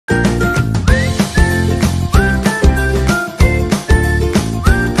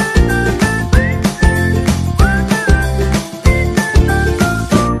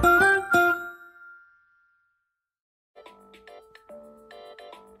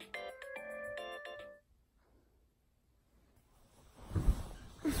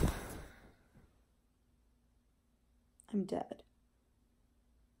I'm dead.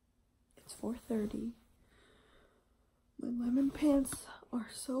 It's 4:30. My lemon pants are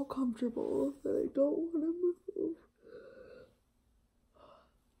so comfortable that I don't want to move.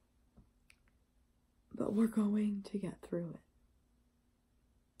 But we're going to get through it.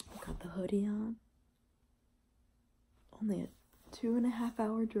 I've got the hoodie on. Only a 2.5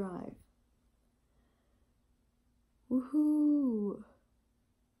 hour drive. Woohoo!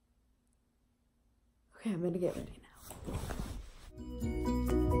 Okay, I'm gonna get ready now.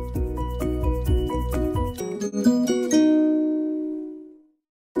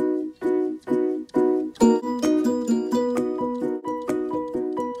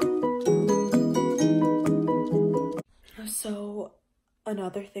 So,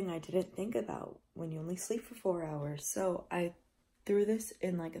 another thing I didn't think about when you only sleep for 4 hours. So, I threw this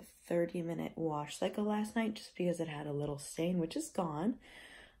in like a 30-minute wash cycle last night just because it had a little stain, which is gone.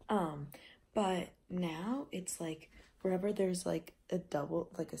 But now it's like wherever there's like a double,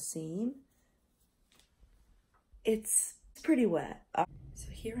 like a seam, it's pretty wet.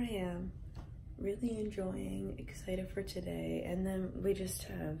 So here I am, really enjoying, excited for today. And then we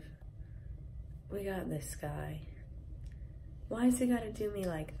got this guy. Why has he got to do me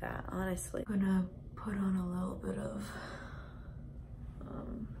like that, honestly? I'm gonna put on a little bit of,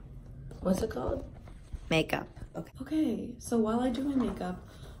 what's it called? Makeup. Okay, so while I do my makeup,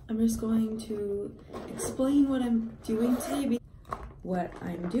 I'm just going to explain what I'm doing today. What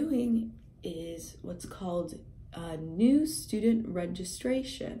I'm doing is what's called a new student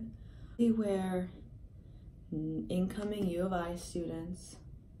registration, where incoming U of I students,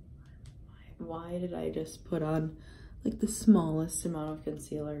 why did I just put on like the smallest amount of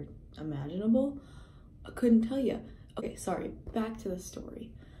concealer imaginable? I couldn't tell you. Okay, sorry, back to the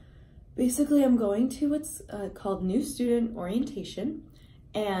story. Basically, I'm going to what's called New Student Orientation,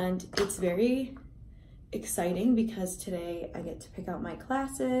 and it's very exciting because today I get to pick out my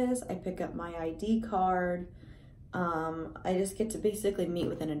classes, I pick up my ID card, I just get to basically meet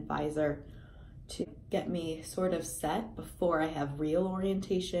with an advisor to get me sort of set before I have real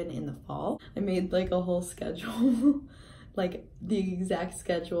orientation in the fall. I made like a whole schedule, like the exact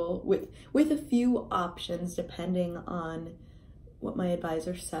schedule with a few options depending on what my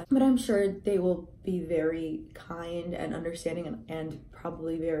advisor said. But I'm sure they will be very kind and understanding and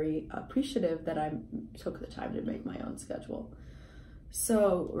probably very appreciative that I took the time to make my own schedule.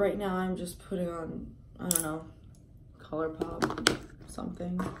 So right now I'm just putting on, I don't know, ColourPop,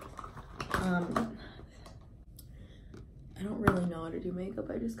 something. I don't really know how to do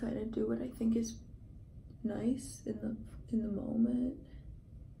makeup. I just kind of do what I think is nice in the moment.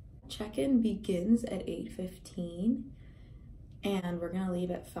 Check-in begins at 8:15 and we're gonna leave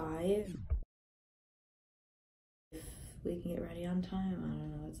at 5. If we can get ready on time, I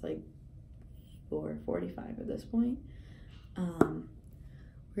don't know, it's like 4:45 at this point.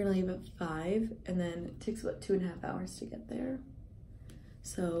 We're gonna leave at 5 and then it takes about 2.5 hours to get there.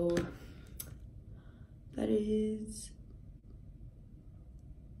 So that is,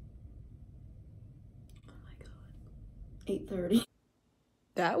 oh my god, 8:30.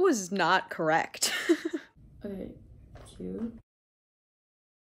 That was not correct. Okay, cute.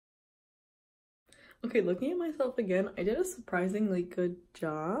 Okay, looking at myself again, I did a surprisingly good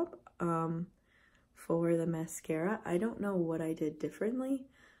job for the mascara. I don't know what I did differently.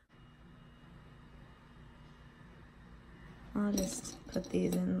 I'll just put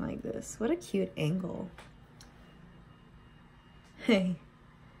these in like this. What a cute angle. Hey,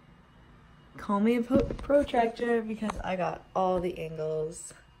 call me a protractor because I got all the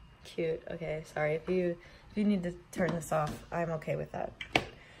angles. Cute. Okay, sorry. If you need to turn this off, I'm okay with that.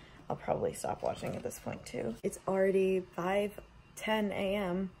 I'll probably stop watching at this point too. It's already 5:10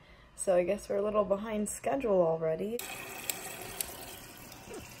 a.m. so I guess we're a little behind schedule already.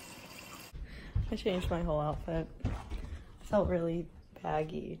 I changed my whole outfit. Felt really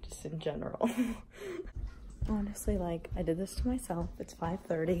baggy just in general. Honestly, like, I did this to myself. It's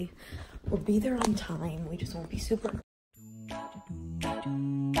 5:30. We'll be there on time. We just won't be super.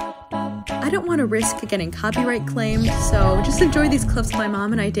 I don't want to risk getting copyright claimed, so just enjoy these clips of my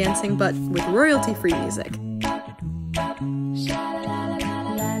mom and I dancing, but with royalty-free music. I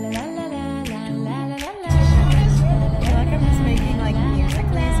feel like I'm just making like music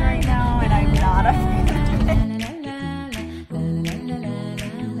plays right now and I'm not a fan.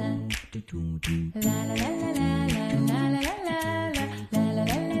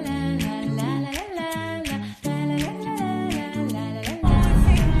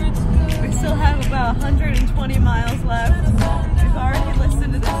 We still have about 120 miles left. We've already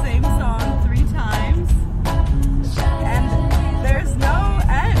listened to the same song 3 times. And there's no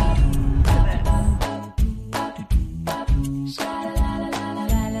end to this.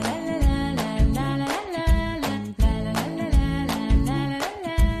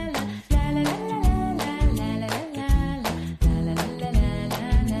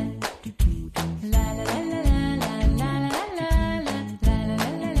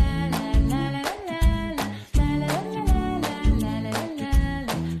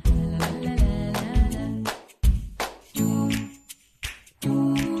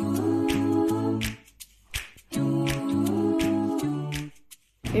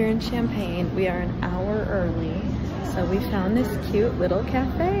 Champaign. We are an hour early, so we found this cute little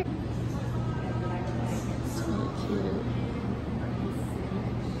cafe. It's really cute.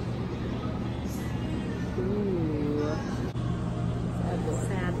 Ooh.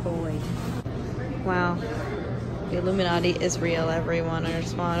 Sad boy. Wow. The Illuminati is real, everyone. I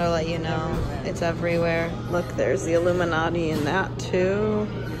just want to let you know. It's everywhere. Look, there's the Illuminati in that too.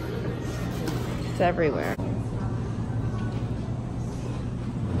 It's everywhere.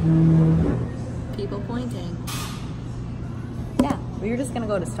 People pointing. Yeah, we were just gonna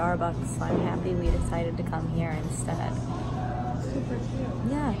go to Starbucks, so I'm happy we decided to come here instead. Super cute.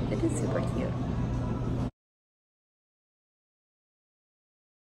 Yeah, it is super cute.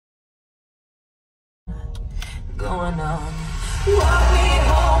 Going on. Walk me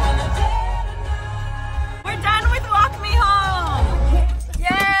home in the dead of night. We're done with Walk Me Home!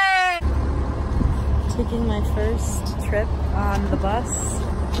 Yay! Taking my first trip on the bus.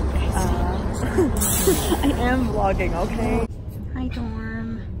 I am vlogging, okay? Hi,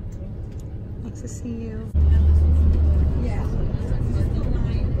 dorm. Nice to see you.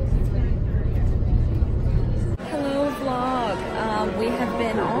 Hello, vlog. We have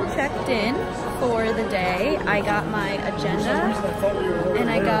been all checked in for the day. I got my agenda and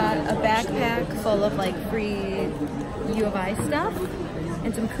I got a backpack full of like free U of I stuff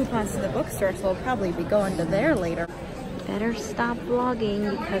and some coupons to the bookstore, so we'll probably be going to there later. Better stop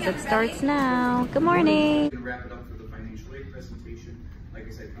vlogging because it starts now. Good morning.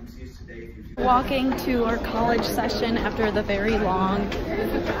 Walking to our college session after the very long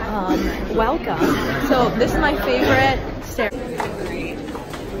welcome. So this is my favorite stair.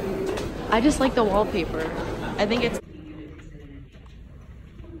 I just like the wallpaper. I think it's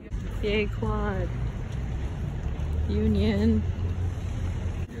yay quad. Union.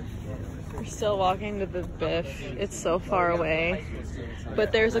 We're still walking to the Biff. It's so far away,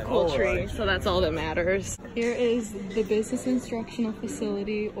 but there's a cool tree, so that's all that matters. Here is the Business Instructional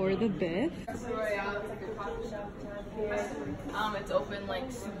Facility, or the Biff. It's open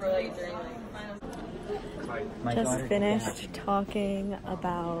like super late during just finished talking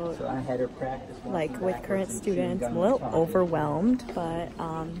about like with current students. I'm a little overwhelmed, but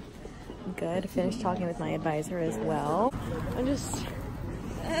good. Finished talking with my advisor as well. I'm just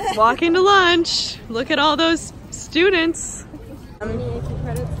walking to lunch. Look at all those students.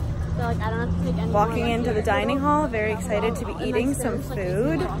 Walking into the dining hall, very excited to be eating some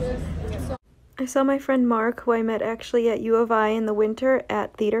food. I saw my friend Mark, who I met actually at U of I in the winter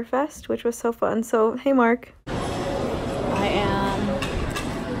at Theater Fest, which was so fun. So, hey Mark. I am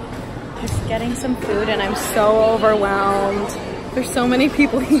just getting some food and I'm so overwhelmed. There's so many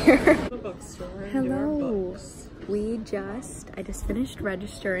people here. Hello. I just finished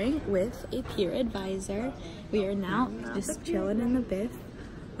registering with a peer advisor. We are now just chilling in the Biff.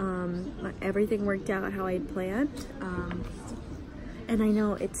 Everything worked out how I had planned. And I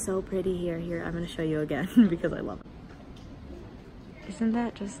know it's so pretty here. Here, I'm gonna show you again because I love it. Isn't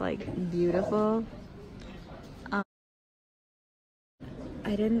that just like beautiful?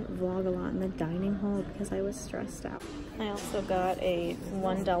 I didn't vlog a lot in the dining hall because I was stressed out. I also got a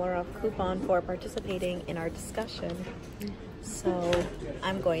 $1 off coupon for participating in our discussion. So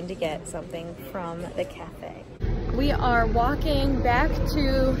I'm going to get something from the cafe. We are walking back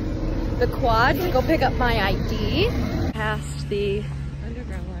to the quad to go pick up my ID. Past the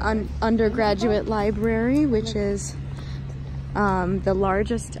undergraduate library, which is the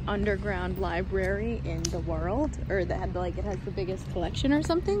largest underground library in the world, or that like it has the biggest collection or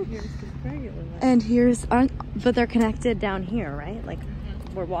something. And here's, but they're connected down here, right? Like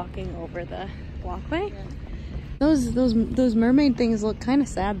we're walking over the walkway. Those mermaid things look kind of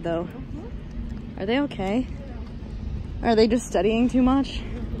sad though. Are they okay? Are they just studying too much?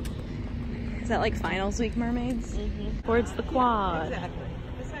 Is that like finals week mermaids? Towards the quad.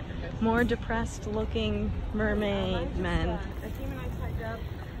 More depressed looking mermaid men.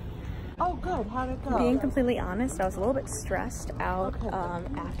 Oh good, how'd it go? Being completely honest, I was a little bit stressed out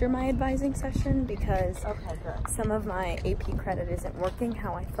after my advising session because some of my AP credit isn't working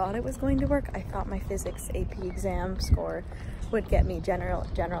how I thought it was going to work. I thought my physics AP exam score would get me general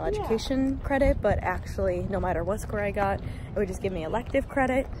education credit, but actually no matter what score I got, it would just give me elective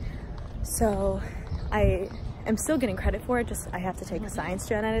credit. So I am still getting credit for it, just I have to take a science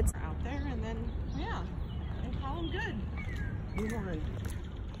gen edits. Out there and then, yeah, and call them good. You won.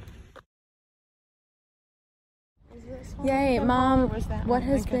 Yay, Mom, that what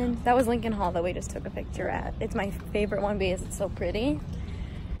has Lincoln? been, that was Lincoln Hall that we just took a picture at. It's my favorite one because it's so pretty.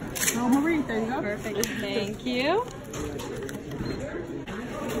 Oh, Marie, there you go. Perfect, thank you.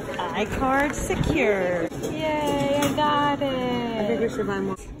 iCard secure. Yay, I got it. I think we should buy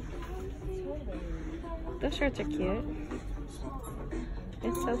more. Those shirts are cute.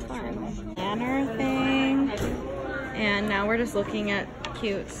 It's so fun. Banner thing. And now we're just looking at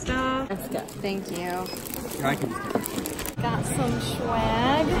cute stuff. Let's go. Thank you. Got some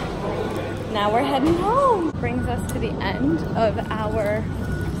swag. Now we're heading home. Brings us to the end of our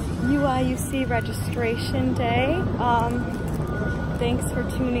UIUC registration day. Thanks for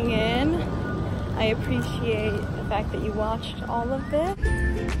tuning in. I appreciate the fact that you watched all of this.